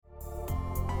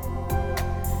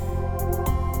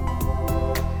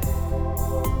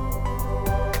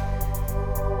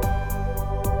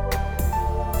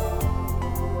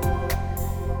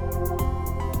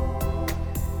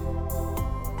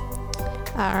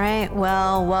All right.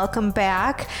 Well, welcome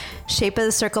back. Shape of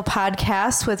the Circle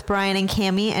podcast with Brian and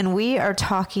Cami, and we are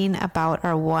talking about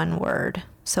our one word.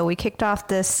 So we kicked off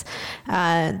this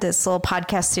little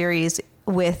podcast series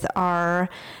with our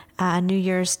New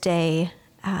Year's Day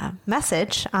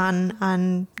message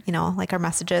on like our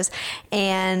messages,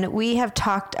 and we have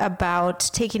talked about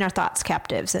taking our thoughts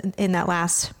captives in that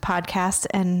last podcast,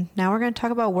 and now we're going to talk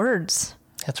about words.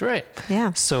 That's right.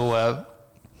 Yeah. So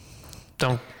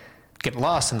don't get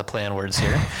lost in the play on words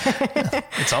here.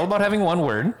 It's all about having one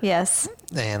word. Yes.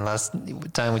 And last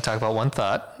time we talked about one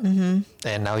thought. Mm-hmm.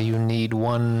 And now you need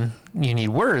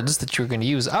words that you're going to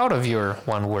use out of your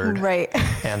one word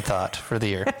and thought for the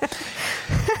year.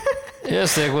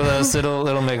 Just stick with us.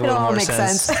 It'll make a little more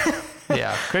sense.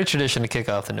 Yeah. Great tradition to kick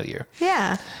off the new year.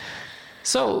 Yeah.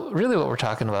 So really what we're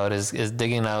talking about is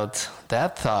digging out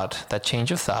that thought, that change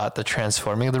of thought, the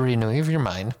transforming, the renewing of your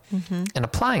mind, mm-hmm. and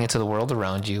applying it to the world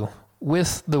around you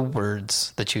with the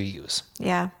words that you use.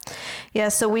 Yeah. Yeah.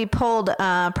 So we pulled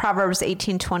Proverbs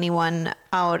 18:21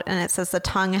 out, and it says, "The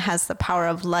tongue has the power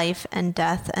of life and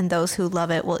death, and those who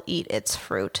love it will eat its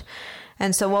fruit."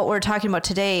 And so what we're talking about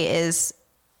today is,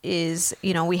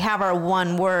 we have our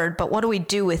one word, but what do we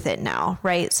do with it now,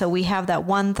 right? So we have that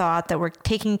one thought that we're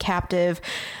taking captive.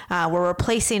 We're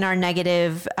replacing our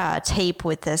negative tape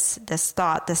with this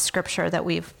thought, this scripture that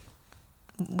we've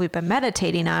been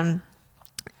meditating on.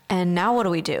 And now what do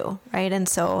we do, right? And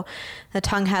so the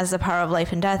tongue has the power of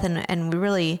life and death, and we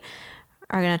really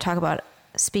are going to talk about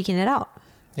speaking it out.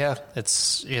 Yeah,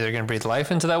 it's either going to breathe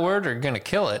life into that word or going to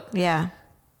kill it. Yeah.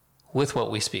 With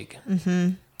what we speak.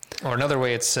 Mm-hmm. Or another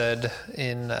way it's said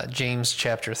in James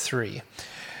chapter 3.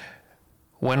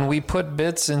 When we put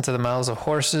bits into the mouths of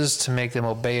horses to make them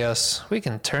obey us, we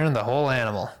can turn the whole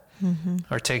animal. Mm-hmm.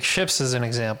 Or take ships as an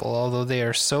example. Although they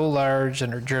are so large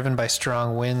and are driven by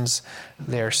strong winds,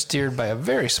 they are steered by a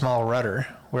very small rudder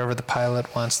wherever the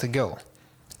pilot wants to go.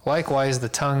 Likewise, the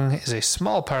tongue is a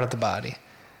small part of the body,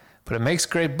 but it makes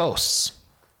great boasts.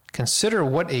 Consider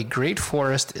what a great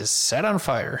forest is set on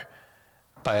fire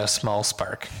by a small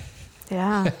spark.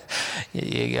 Yeah.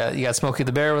 you got Smokey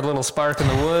the Bear with a little spark in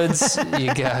the woods.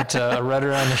 You got a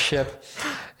rudder on the ship.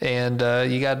 And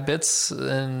you got bits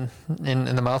in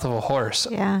the mouth of a horse.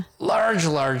 Yeah.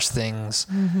 Large things.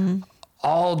 Mm-hmm.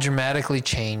 All dramatically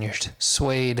changed,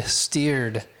 swayed,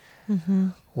 steered mm-hmm.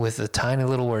 with the tiny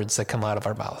little words that come out of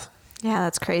our mouth. Yeah,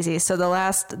 that's crazy. So the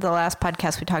last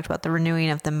podcast we talked about the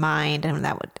renewing of the mind, and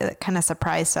that kind of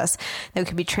surprised us that we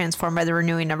could be transformed by the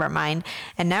renewing of our mind.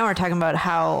 And now we're talking about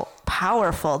how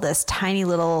powerful this tiny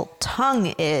little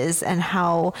tongue is, and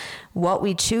how what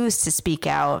we choose to speak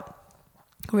out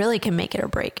really can make it or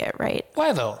break it, right?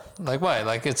 Why though?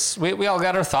 Why? We all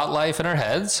got our thought life in our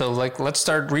head, so let's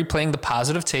start replaying the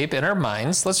positive tape in our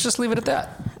minds. Let's just leave it at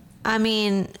that. I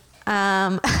mean,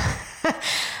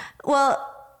 well,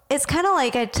 it's kind of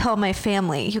like I tell my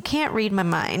family, you can't read my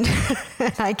mind.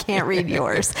 I can't read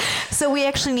yours. So we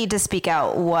actually need to speak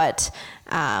out what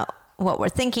we're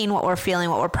thinking, what we're feeling,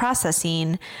 what we're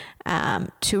processing,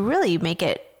 to really make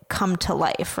it come to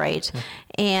life, right? Mm.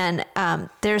 And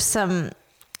there's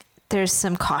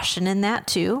some caution in that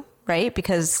too, right?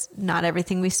 Because not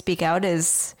everything we speak out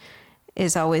is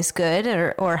always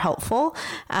good or helpful.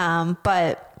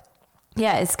 But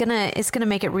yeah, it's gonna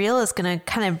make it real. It's gonna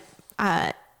kind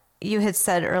of, you had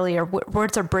said earlier,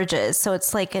 words are bridges. So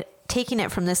it's like taking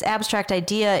it from this abstract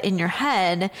idea in your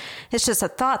head. It's just a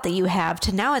thought that you have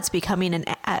to now it's becoming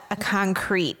a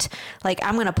concrete, like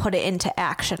I'm going to put it into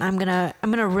action. I'm going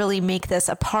to really make this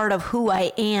a part of who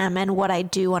I am and what I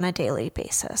do on a daily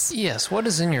basis. Yes. What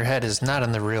is in your head is not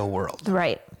in the real world.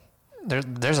 Right.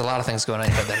 There's a lot of things going on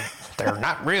in your head that they're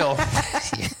not real.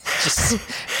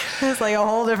 There's like a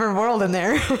whole different world in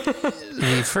there.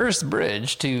 The first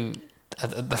bridge to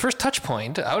the first touch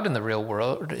point out in the real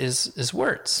world is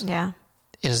words. Yeah.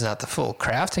 It is not the full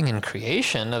crafting and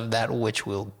creation of that which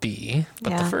will be,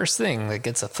 but the first thing that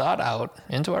gets a thought out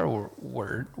into our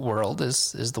world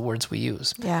is the words we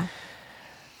use. Yeah.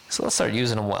 So let's start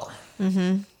using them well. Mm-hmm.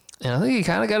 And I think you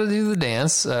kind of got to do the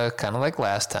dance, kind of like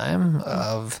last time,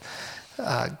 of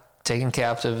taking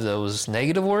captive those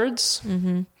negative words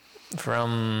mm-hmm.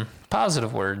 from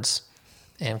positive words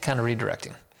and kind of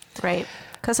redirecting. Right.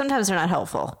 Because sometimes they're not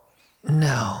helpful.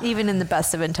 No. Even in the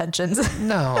best of intentions.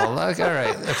 No. All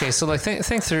right. Okay. So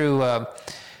think through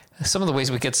some of the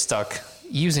ways we get stuck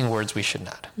using words we should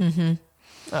not.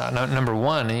 Mm-hmm. Number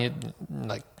one,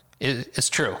 it's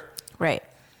true. Right.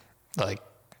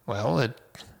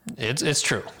 It's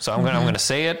true. So I'm going to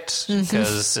say it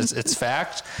because it's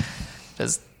fact.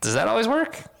 Does that always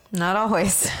work? Not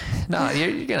always. No,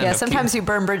 you're gonna. Yeah, sometimes you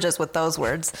burn bridges with those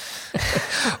words.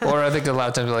 Or I think a lot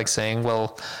of times we're like saying,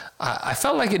 well, I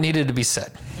felt like it needed to be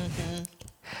said.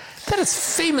 That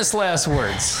is famous last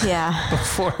words. Yeah.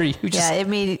 Before you just... Yeah, it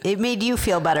made you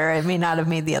feel better. It may not have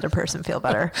made the other person feel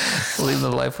better. Leaving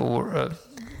the life of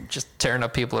just tearing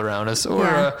up people around us. Or,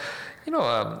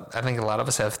 I think a lot of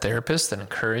us have therapists that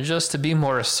encourage us to be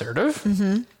more assertive,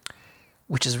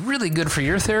 which is really good for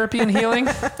your therapy and healing,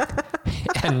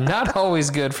 and not always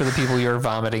good for the people you're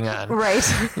vomiting on. Right.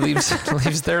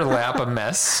 leaves their lap a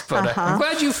mess. But I'm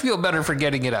glad you feel better for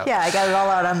getting it out. Yeah, I got it all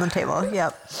out on the table.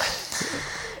 Yep.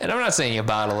 And I'm not saying you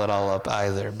bottle it all up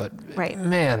either, but right.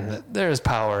 Man, there's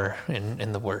power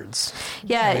in the words.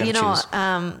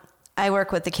 Yeah, I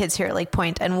work with the kids here at Lake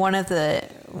Point, and one of the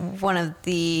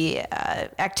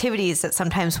activities that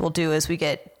sometimes we'll do is we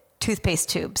get toothpaste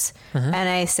tubes, and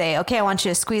I say, okay, I want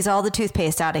you to squeeze all the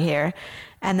toothpaste out of here,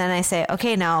 and then I say,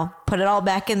 okay, now put it all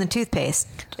back in the toothpaste,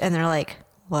 and they're like,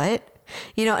 what?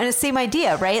 And it's the same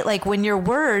idea, right? Like when your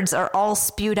words are all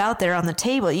spewed out there on the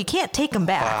table, you can't take them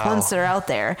back once they're out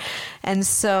there. And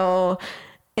so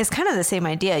it's kind of the same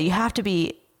idea. You have to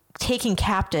be taking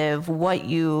captive what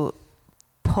you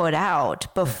put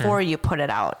out before you put it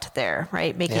out there,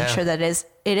 right? Making sure that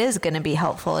it is going to be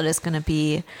helpful. It is going to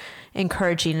be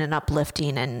encouraging and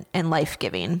uplifting and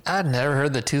life-giving. I'd never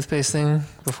heard the toothpaste thing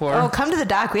before. Oh, come to the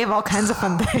dock. We have all kinds of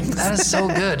fun things. That is so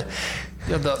good.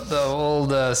 The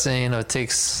old saying, it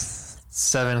takes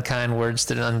 7 kind words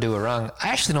to undo a wrong. I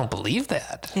actually don't believe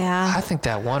that. Yeah. I think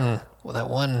that one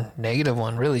negative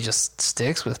one really just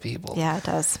sticks with people. Yeah, it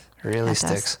does. It really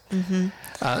sticks. Mm-hmm.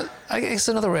 I guess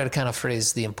another way to kind of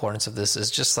phrase the importance of this is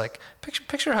just like,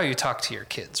 picture how you talk to your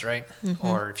kids, right? Mm-hmm.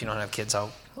 Or if you don't have kids, how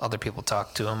other people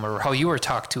talk to them, or how you were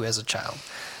talked to as a child.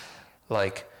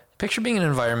 Like, picture being in an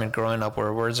environment growing up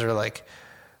where words are like,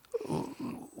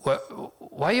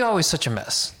 why are you always such a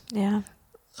mess? Yeah.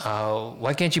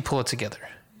 Why can't you pull it together?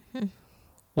 Mm-hmm.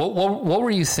 What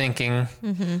were you thinking?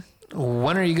 Mm-hmm.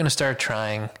 When are you going to start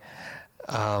trying?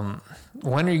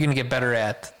 When are you going to get better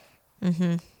at?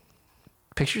 Mm-hmm.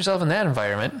 Picture yourself in that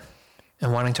environment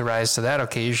and wanting to rise to that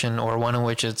occasion, or one in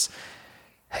which it's,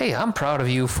 hey, I'm proud of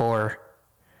you for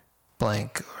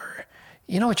blank, or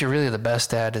you know what you're really the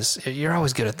best at is you're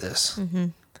always good at this. Mm-hmm.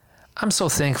 I'm so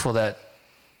thankful that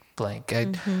blank.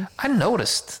 I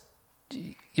noticed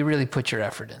you really put your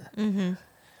effort in. Mm-hmm.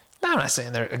 Now, I'm not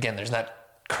saying there's not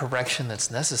correction that's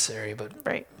necessary, but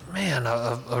right. Man,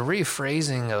 a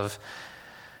rephrasing of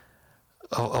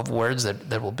words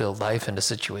that will build life into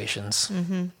situations.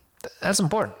 Mm-hmm. That's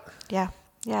important. Yeah,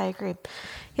 I agree.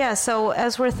 Yeah, so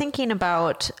as we're thinking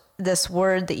about this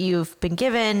word that you've been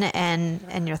given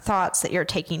and your thoughts that you're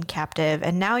taking captive,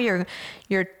 and now you're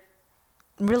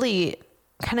really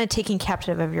kind of taking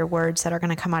captive of your words that are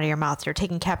going to come out of your mouth. You're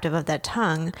taking captive of that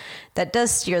tongue that does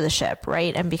steer the ship,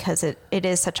 right? And because it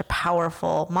is such a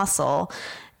powerful muscle,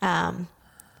 and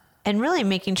really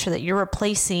making sure that you're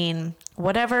replacing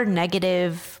whatever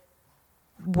negative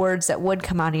words that would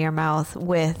come out of your mouth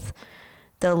with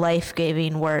the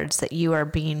life-giving words that you are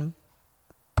being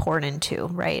poured into,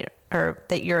 right? Or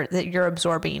that you're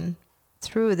absorbing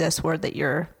through this word that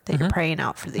you're praying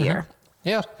out for the year.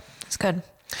 Yeah. It's good.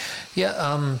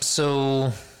 Yeah.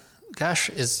 So gosh,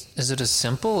 is it as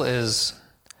simple as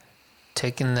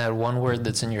taking that one word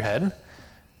that's in your head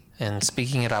and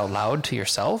speaking it out loud to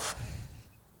yourself?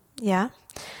 Yeah.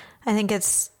 I think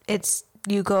it's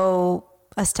you go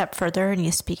a step further and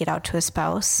you speak it out to a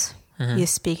spouse. Mm-hmm. You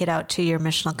speak it out to your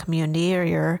missional community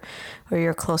or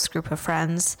your close group of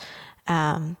friends.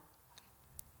 I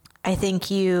think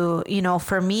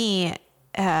for me,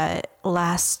 2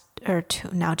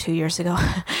 years ago,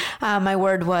 my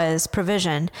word was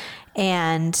provision.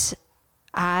 And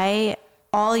I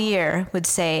all year would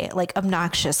say, like,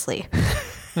 obnoxiously,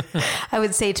 I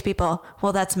would say to people,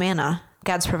 well, that's manna.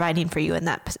 God's providing for you in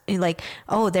that, like,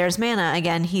 oh, there's manna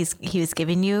again. He's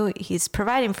giving you, he's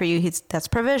providing for you. That's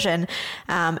provision.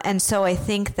 And so I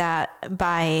think that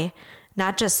by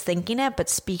not just thinking it, but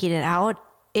speaking it out,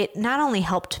 it not only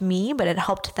helped me, but it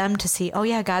helped them to see, oh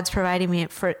yeah, God's providing me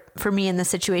for me in this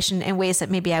situation in ways that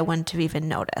maybe I wouldn't have even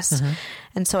noticed. Mm-hmm.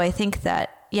 And so I think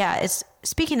that, yeah, it's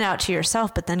speaking it out to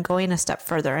yourself, but then going a step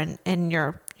further in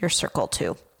your circle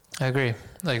too. I agree.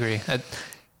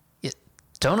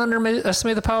 Don't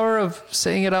underestimate the power of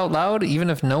saying it out loud, even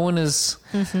if no one is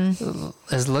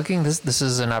looking. This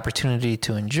is an opportunity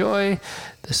to enjoy.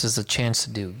 This is a chance to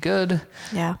do good.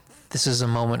 Yeah. This is a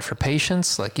moment for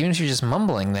patience. Like, even if you're just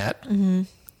mumbling that,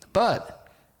 but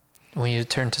when you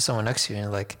turn to someone next to you and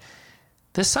you're like,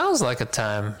 this sounds like a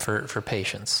time for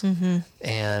patience. Mm-hmm.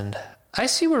 And I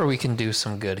see where we can do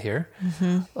some good here.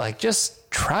 Like,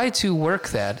 just try to work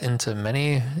that into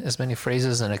as many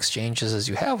phrases and exchanges as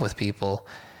you have with people.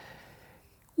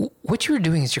 What you're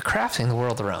doing is you're crafting the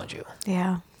world around you.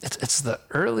 Yeah. It's the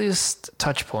earliest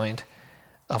touch point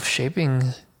of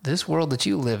shaping this world that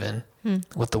you live in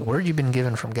with the word you've been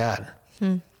given from God.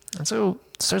 And so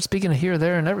start speaking it here,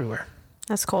 there, and everywhere.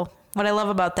 That's cool. What I love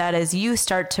about that is you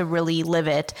start to really live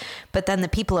it, but then the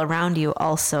people around you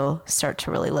also start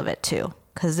to really live it too,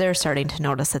 because they're starting to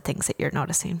notice the things that you're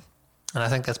noticing. And I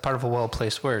think that's part of a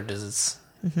well-placed word, is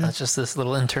it's not just this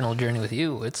little internal journey with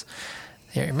you.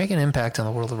 You're making an impact on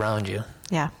the world around you.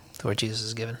 Yeah. To what Jesus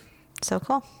has given. So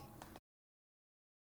cool.